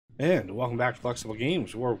And welcome back to Flexible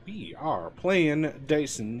Games, where we are playing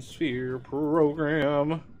Dyson Sphere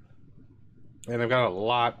program. And I've got a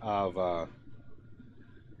lot of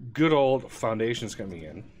good old foundations coming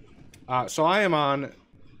in. So I am on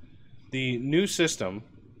the new system.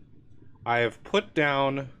 I have put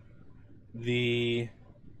down the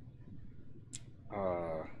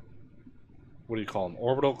what do you call them?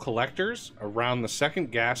 Orbital collectors around the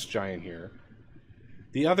second gas giant here.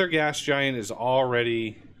 The other gas giant is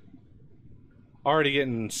already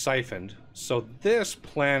getting siphoned. So this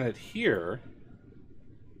planet here,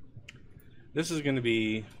 this is going to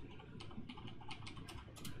be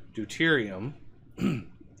deuterium.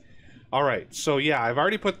 All right. So yeah, I've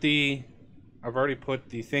already put the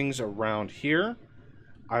things around here.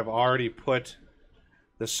 I've already put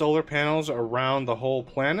the solar panels around the whole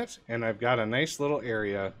planet, and I've got a nice little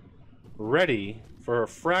area ready for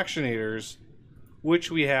fractionators, which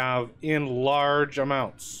we have in large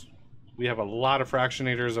amounts. We have a lot of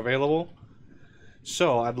fractionators available.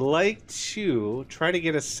 So I'd like to try to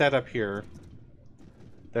get a setup here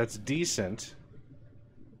that's decent.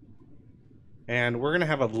 And we're going to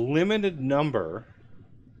have a limited number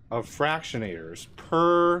of fractionators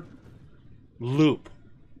per loop,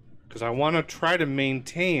 because I want to try to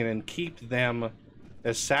maintain and keep them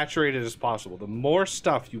as saturated as possible. The more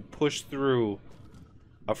stuff you push through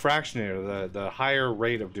a fractionator, the higher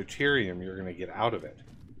rate of deuterium you're going to get out of it.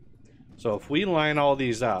 So if we line all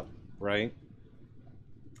these up, right,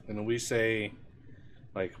 and we say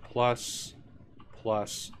like plus,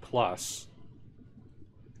 plus, plus,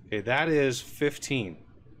 okay, that is 15.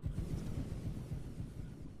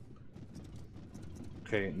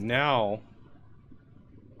 Okay, now,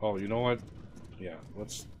 oh, you know what? Yeah,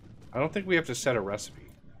 let's, I don't think we have to set a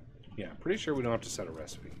recipe. Yeah, I'm pretty sure we don't have to set a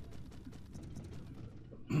recipe.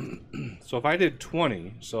 So if I did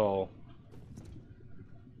 20, so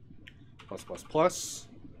plus, plus, plus,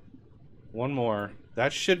 one more,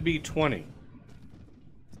 that should be 20.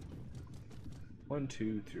 1,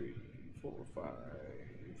 2, 3, 4, 5,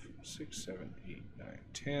 6, 7, 8, 9,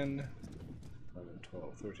 10, 11,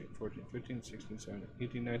 12, 13, 14, 15, 16, 17,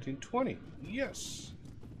 18, 19, 20. Yes.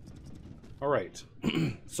 All right.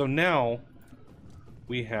 So now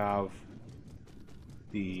we have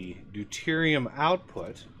the deuterium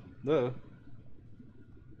output.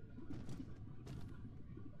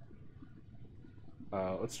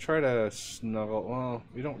 Let's try to snuggle. Well,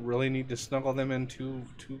 we don't really need to snuggle them in too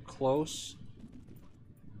close,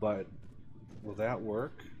 but will that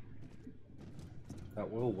work?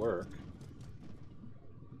 That will work.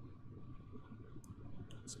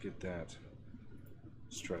 Let's get that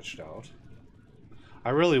stretched out.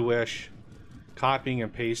 I really wish copying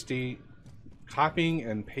and pasting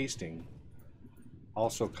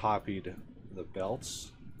also copied the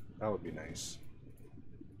belts. That would be nice.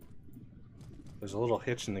 There's a little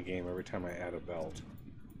hitch in the game every time I add a belt.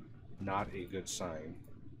 Not a good sign.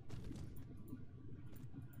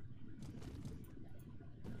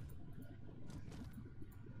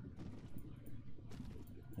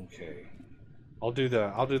 Okay. I'll do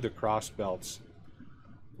the cross belts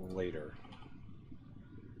later.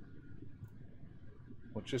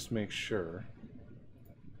 We'll just make sure.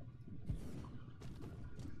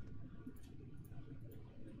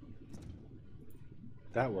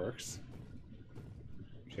 That works.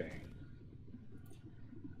 Okay.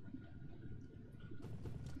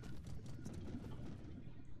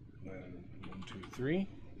 Then 1, 2, 3.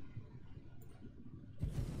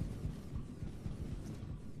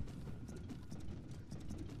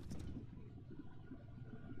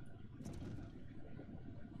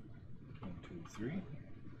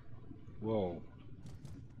 Whoa.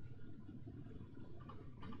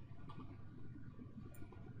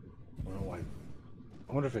 Well,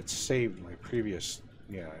 I wonder if it saved my previous...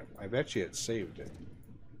 Yeah, I bet you it saved it.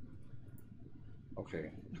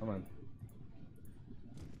 Okay, come on.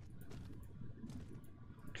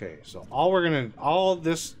 Okay, so all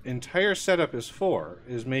this entire setup is for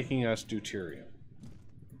is making us deuterium.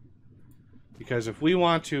 Because if we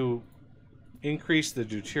want to increase the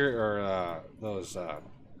deuterium,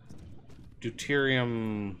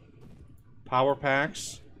 deuterium power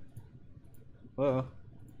packs,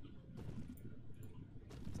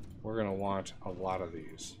 we're gonna want a lot of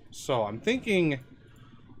these. So I'm thinking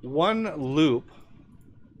one loop.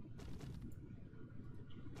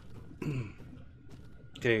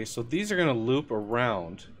 Okay, so these are gonna loop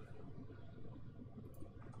around.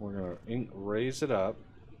 We're gonna raise it up.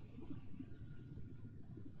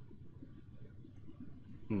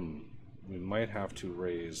 We might have to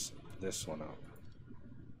raise this one up.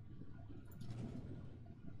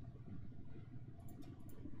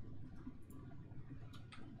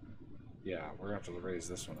 Yeah, we're gonna have to raise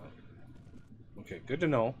this one up. Okay, good to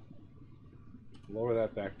know. Lower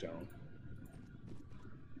that back down.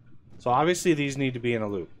 So obviously these need to be in a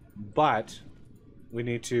loop, but we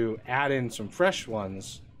need to add in some fresh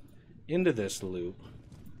ones into this loop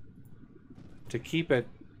to keep it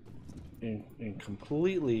in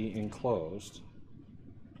completely enclosed.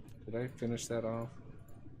 Did I finish that off?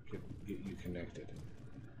 Get you connected.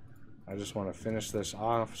 I just want to finish this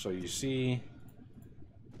off so you see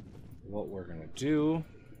what we're going to do.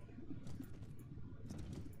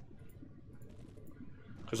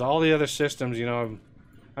 Because all the other systems, you know,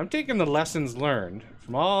 I'm taking the lessons learned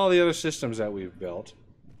from all the other systems that we've built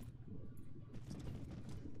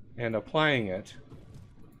and applying it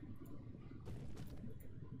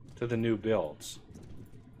to the new builds.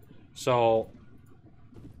 So,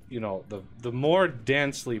 you know, the more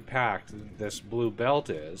densely packed this blue belt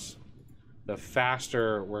is, the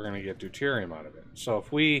faster we're going to get deuterium out of it. So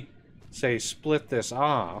if we, say, split this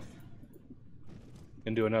off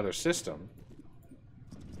into another system,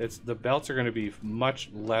 the belts are going to be much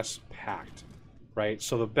less packed, right?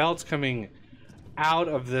 So the belts coming out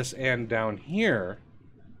of this end down here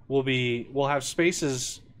will have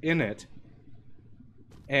spaces in it,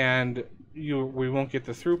 and we won't get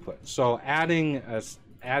the throughput. So adding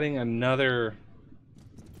another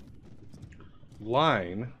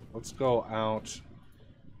line. Let's go out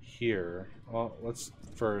here. Well, let's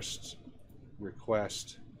first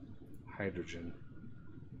request hydrogen.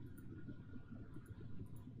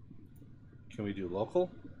 Can we do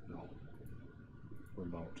local? No.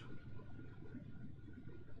 Remote.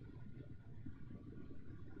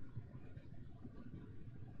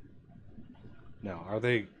 Now, are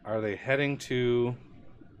they heading to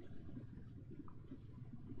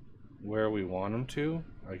where we want them to?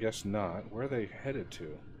 I guess not. Where are they headed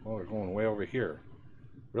to? Oh, they're going way over here.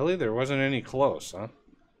 Really? There wasn't any close, huh?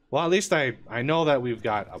 Well, at least I know that we've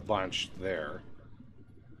got a bunch there.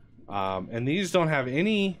 And these don't have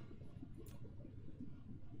any...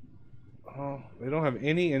 Oh, they don't have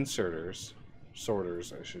any inserters.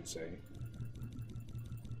 Sorters, I should say.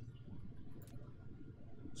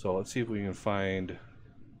 So let's see if we can find...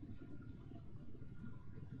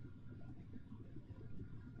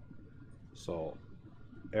 So,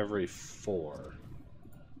 every 4.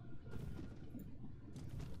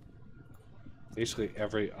 Basically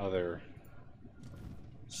every other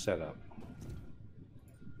setup.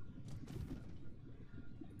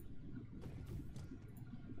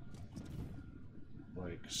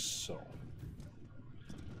 Like so.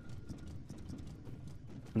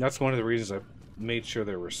 And that's one of the reasons I made sure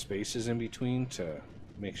there were spaces in between to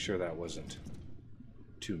make sure that wasn't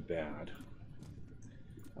too bad.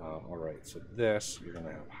 Alright, so this, you're going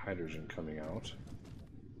to have hydrogen coming out.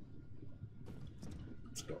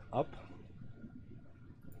 Let's go up.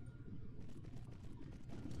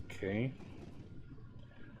 Okay.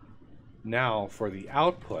 Now for the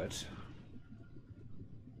output,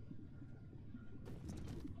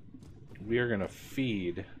 we are going to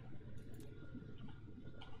feed...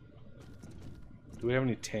 Do we have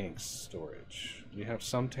any tanks storage? We have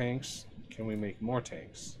some tanks. Can we make more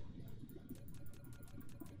tanks?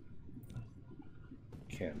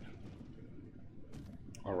 Can.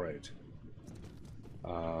 All right.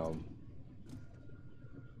 I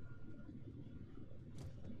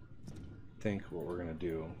think what we're gonna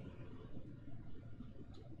do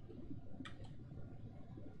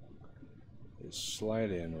is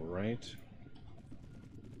slide in right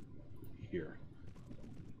here.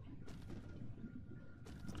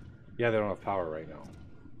 Yeah, they don't have power right now.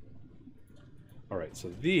 All right,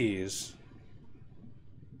 so these,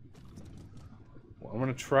 well, I'm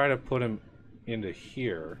going to try to put them into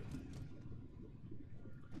here.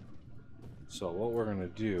 So what we're going to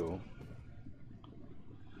do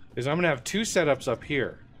is I'm going to have 2 setups up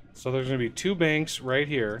here. So there's going to be 2 banks right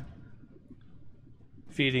here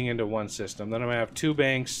feeding into one system. Then I'm going to have 2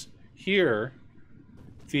 banks here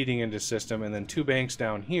feeding into system, and then 2 banks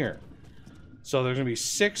down here. So there's going to be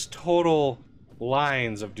 6 total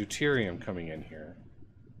lines of deuterium coming in here.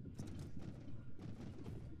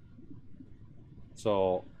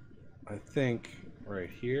 So I think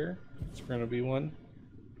right here is going to be one.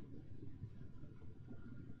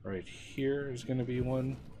 Right here is going to be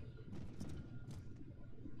one.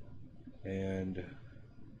 And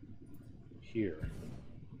here.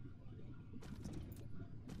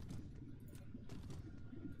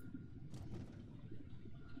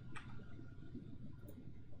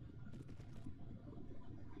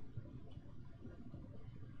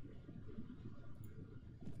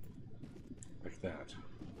 That,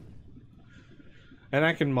 and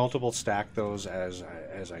I can multiple stack those as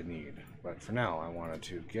I need, but But for now, I wanted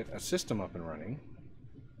to get a system up and running.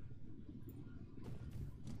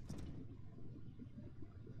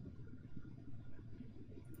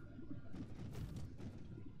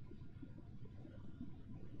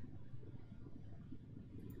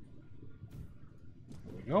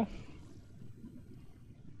 There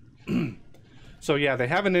we go. So yeah, they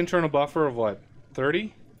have an internal buffer of what,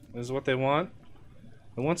 30 is what they want.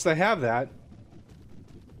 And once they have that,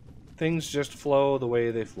 things just flow the way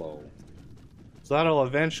they flow. So that'll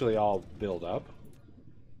eventually all build up.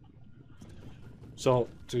 So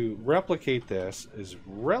to replicate this is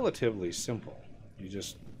relatively simple. You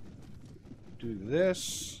just do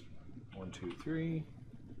this. 1, 2, 3.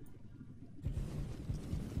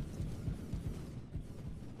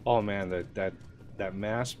 Oh man, that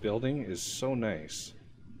mass building is so nice.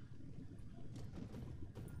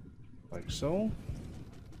 Like so.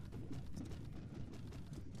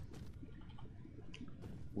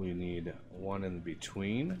 We need one in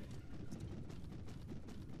between.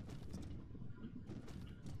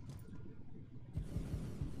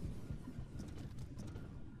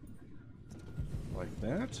 Like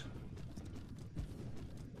that.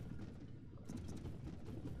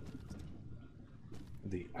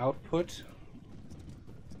 The output.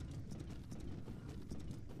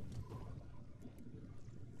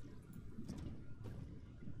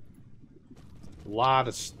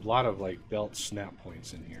 Lot of like belt snap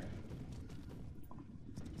points in here.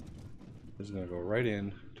 This is going to go right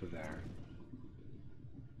in to there.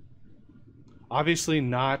 Obviously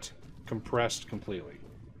not compressed completely.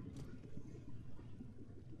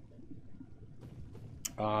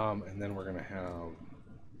 And then we're going to have,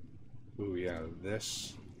 ooh yeah,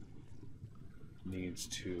 this needs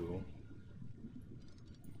to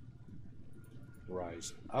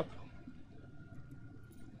rise up.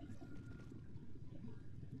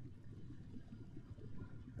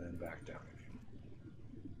 And back down again.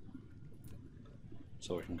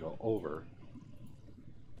 So we can go over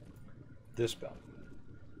this belt.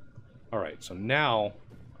 Alright, so now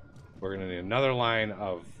we're going to need another line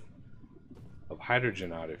of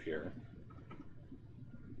hydrogen out of here.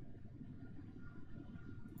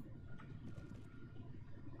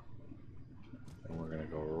 And we're going to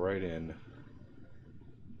go right in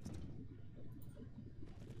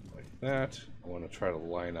like that. I want to try to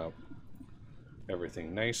line up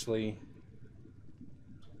everything nicely.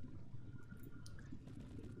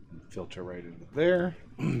 Filter right into there.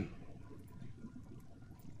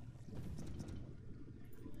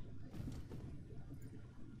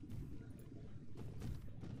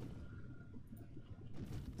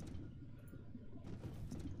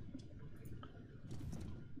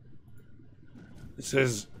 It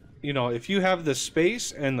says, you know, if you have the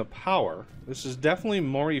space and the power, this is definitely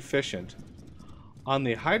more efficient on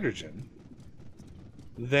the hydrogen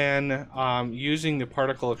than using the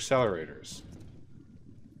particle accelerators.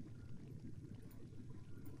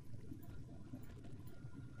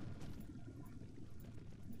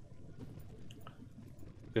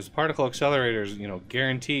 Because particle accelerators, you know,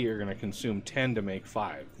 guarantee you're going to consume 10 to make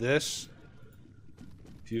 5. This,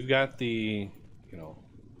 if you've got the, you know,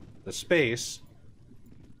 the space,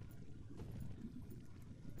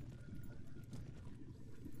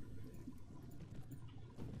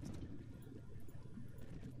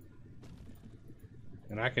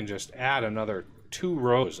 and I can just add another 2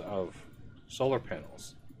 rows of solar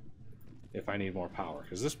panels if I need more power.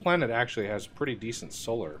 Because this planet actually has pretty decent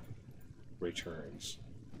solar returns.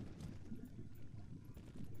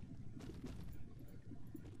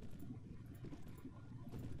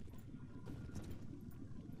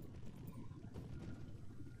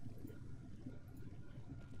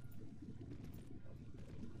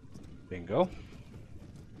 Bingo.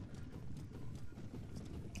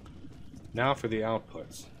 Now for the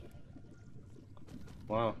outputs.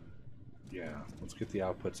 Well, yeah, let's get the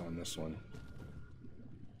outputs on this one.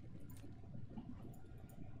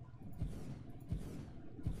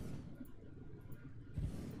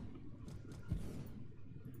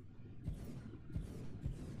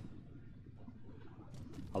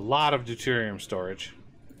 A lot of deuterium storage.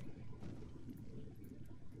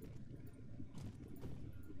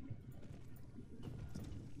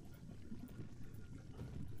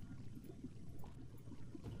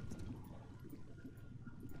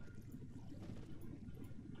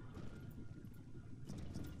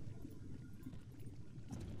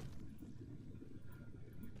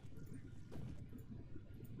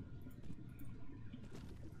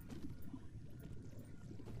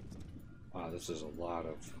 Wow, this is a lot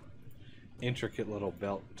of intricate little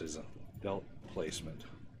belt placement.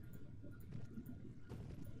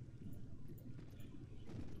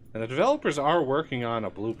 And the developers are working on a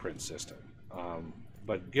blueprint system.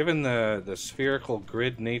 But given the spherical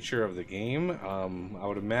grid nature of the game, I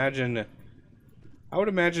would imagine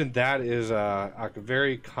that is a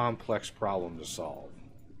very complex problem to solve.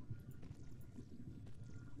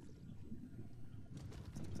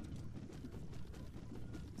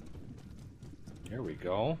 Here we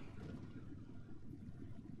go.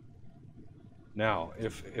 Now,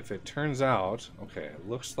 if it turns out, okay, it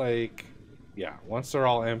looks like, yeah, once they're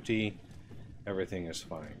all empty, everything is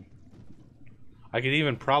fine. I could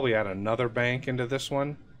even probably add another bank into this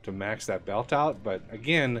one to max that belt out, but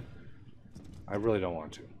again, I really don't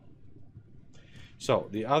want to. So,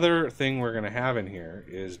 the other thing we're going to have in here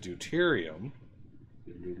is deuterium.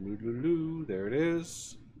 There it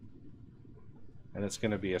is. And it's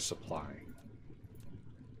going to be a supply.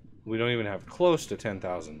 We don't even have close to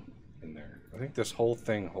 10,000 in there. I think this whole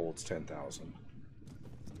thing holds 10,000.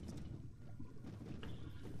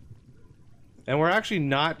 And we're actually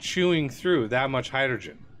not chewing through that much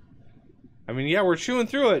hydrogen. I mean, yeah, we're chewing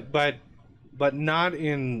through it, but not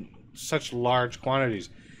in such large quantities.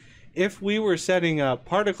 If we were setting up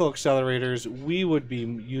particle accelerators, we would be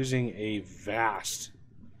using a vast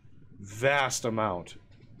amount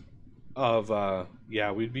of,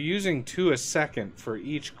 yeah, we'd be using 2 a second for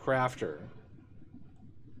each crafter.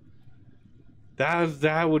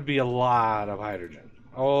 That would be a lot of hydrogen.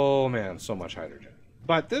 Oh man, so much hydrogen.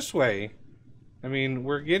 But this way, I mean,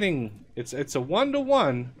 we're getting, it's a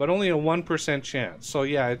 1-to-1, but only a 1% chance. So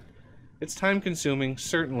yeah, it's time consuming,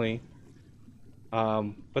 certainly.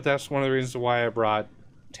 But that's one of the reasons why I brought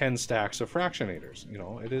 10 stacks of fractionators. You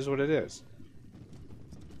know, it is what it is.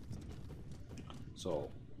 So,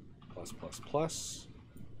 plus, plus, plus.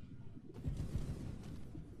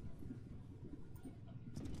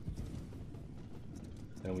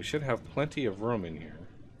 And we should have plenty of room in here.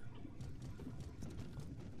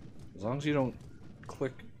 As long as you don't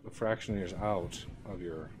click the fractionators out of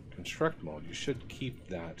your construct mode, you should keep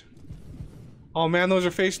that. Oh man, those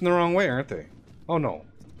are facing the wrong way, aren't they? Oh no.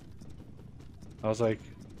 I was like,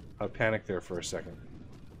 I panicked there for a second.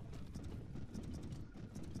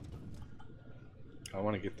 I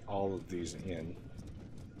want to get all of these in.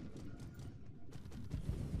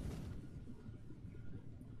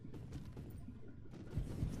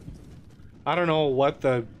 I don't know what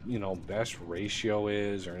the, you know, best ratio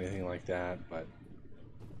is or anything like that, but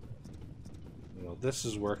you know, this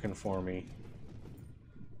is working for me.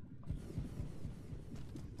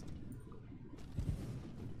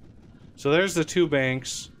 So there's the 2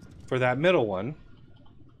 banks for that middle one.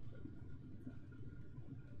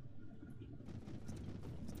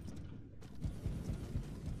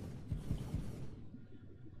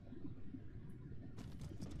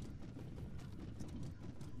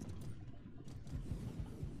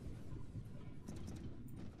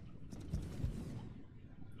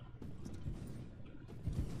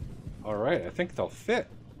 Alright, I think they'll fit.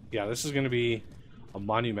 Yeah, this is going to be a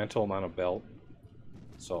monumental amount of belt.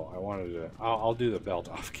 So I wanted to... I'll do the belt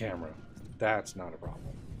off camera. That's not a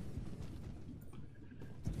problem.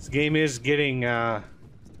 This game is getting...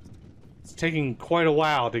 it's taking quite a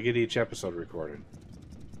while to get each episode recorded.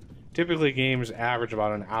 Typically games average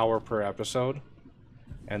about an hour per episode.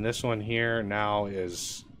 And this one here now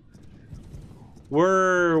is...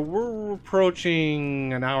 We're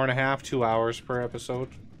approaching an hour and a half, 2 hours per episode.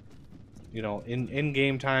 You know, in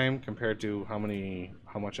game time compared to how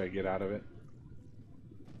much I get out of it.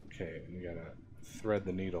 Okay, we gotta thread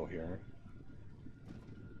the needle here.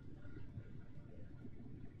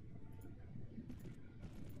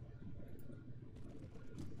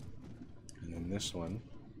 And then this one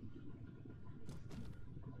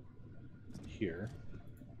here.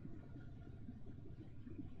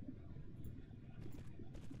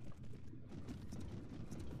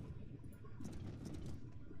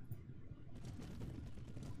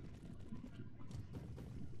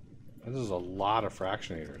 This is a lot of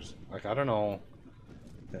fractionators. Like, I don't know.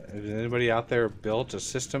 Has anybody out there built a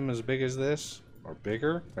system as big as this? Or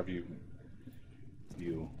bigger? Have you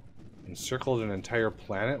encircled an entire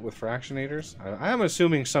planet with fractionators? I am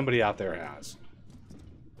assuming somebody out there has.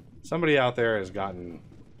 Somebody out there has gone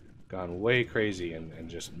way crazy and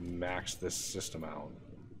just maxed this system out.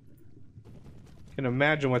 You can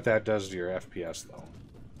imagine what that does to your FPS, though.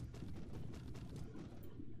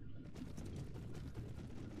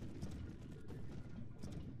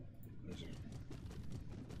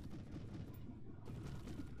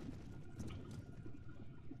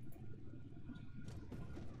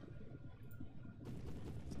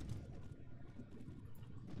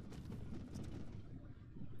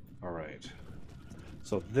 Alright,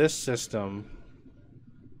 so this system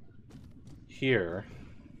here,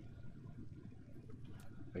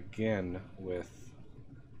 again with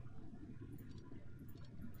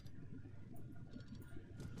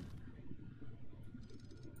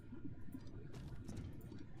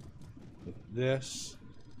this.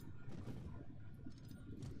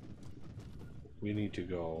 We need to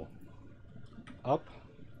go up,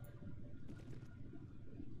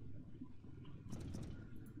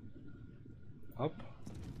 up,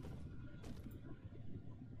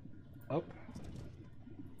 up,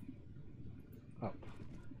 up.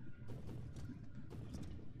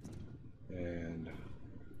 And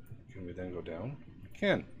can we then go down? We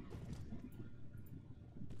can.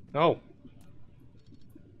 No.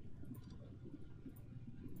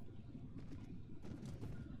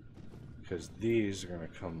 Because these are going to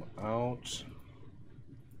come out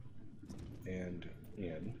and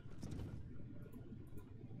in.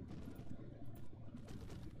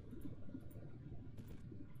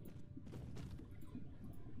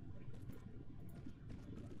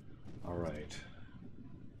 All right.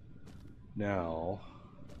 Now,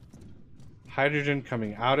 hydrogen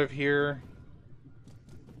coming out of here,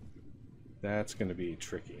 that's going to be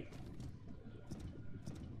tricky.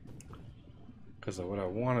 Because what I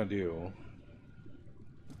want to do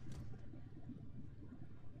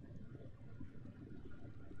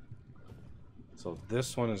so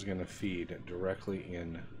this one is going to feed directly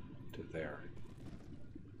in to there.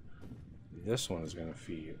 This one is going to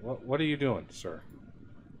feed. What are you doing, sir?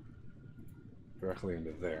 Directly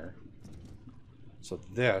into there. So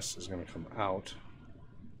this is going to come out.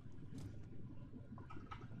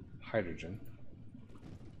 Hydrogen.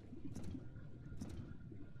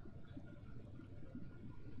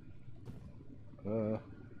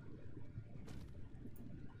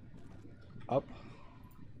 Up.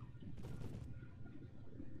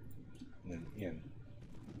 And then in.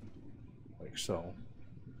 Like so.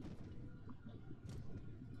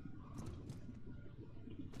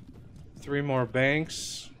 Three more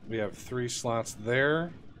banks. We have 3 slots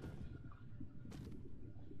there.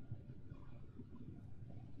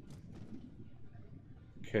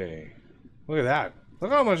 Okay. Look at that.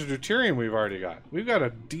 Look how much deuterium we've already got. We've got a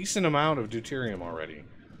decent amount of deuterium already.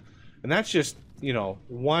 And that's just, you know,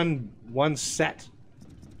 one set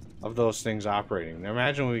of those things operating. Now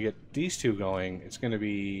imagine when we get these two going, it's going to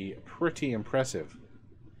be pretty impressive.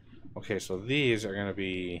 Okay, so these are going to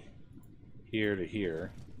be here to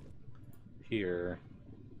here. Here.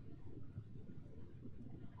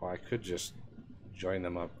 Oh, I could just join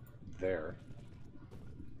them up there.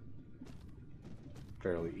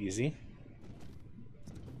 Fairly easy.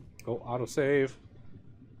 Oh, autosave.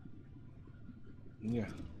 Yeah,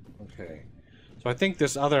 okay. So I think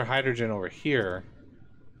this other hydrogen over here,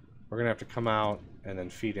 we're going to have to come out and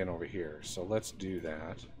then feed in over here. So let's do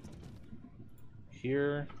that.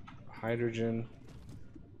 Here, hydrogen.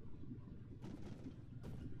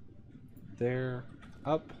 There,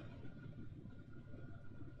 up.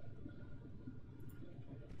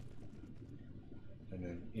 And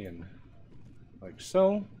then in, like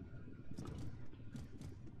so.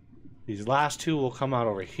 These last two will come out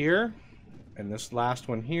over here, and this last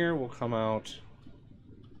one here will come out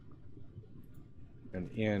and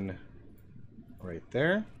in right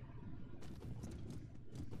there.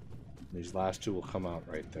 These last two will come out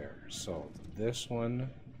right there. So this one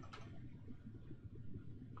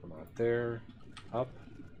come out there, up,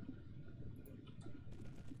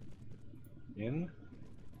 in.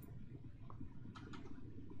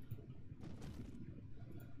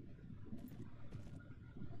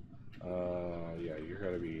 Yeah, you're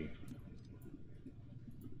gotta be.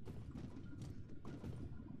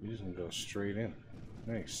 You just can go straight in.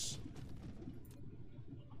 Nice.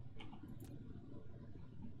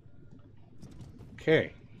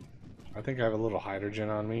 Okay. I think I have a little hydrogen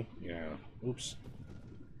on me. Yeah. Oops.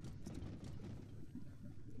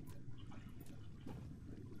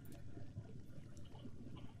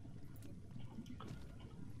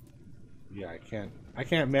 Yeah, I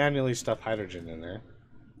can't manually stuff hydrogen in there.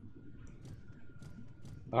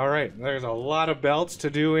 All right, there's a lot of belts to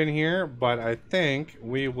do in here, but I think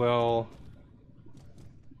we'll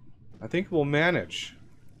manage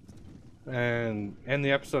and end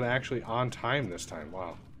the episode actually on time this time.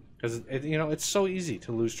 Wow, because you know, it's so easy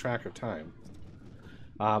to lose track of time.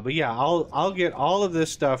 But yeah, I'll get all of this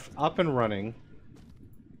stuff up and running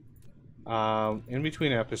in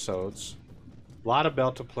between episodes. A lot of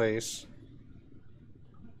belt to place.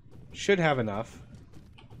 Should have enough.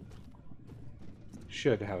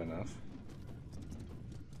 Should have enough.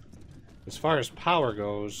 As far as power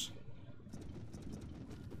goes...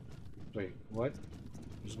 Wait, what?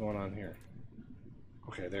 What's going on here?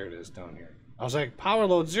 Okay, there it is, down here. I was like, power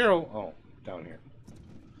load 0? Oh, down here.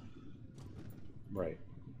 Right.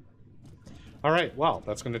 Alright, well,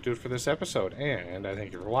 that's going to do it for this episode, and I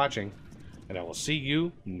thank you for watching, and I will see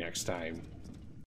you next time.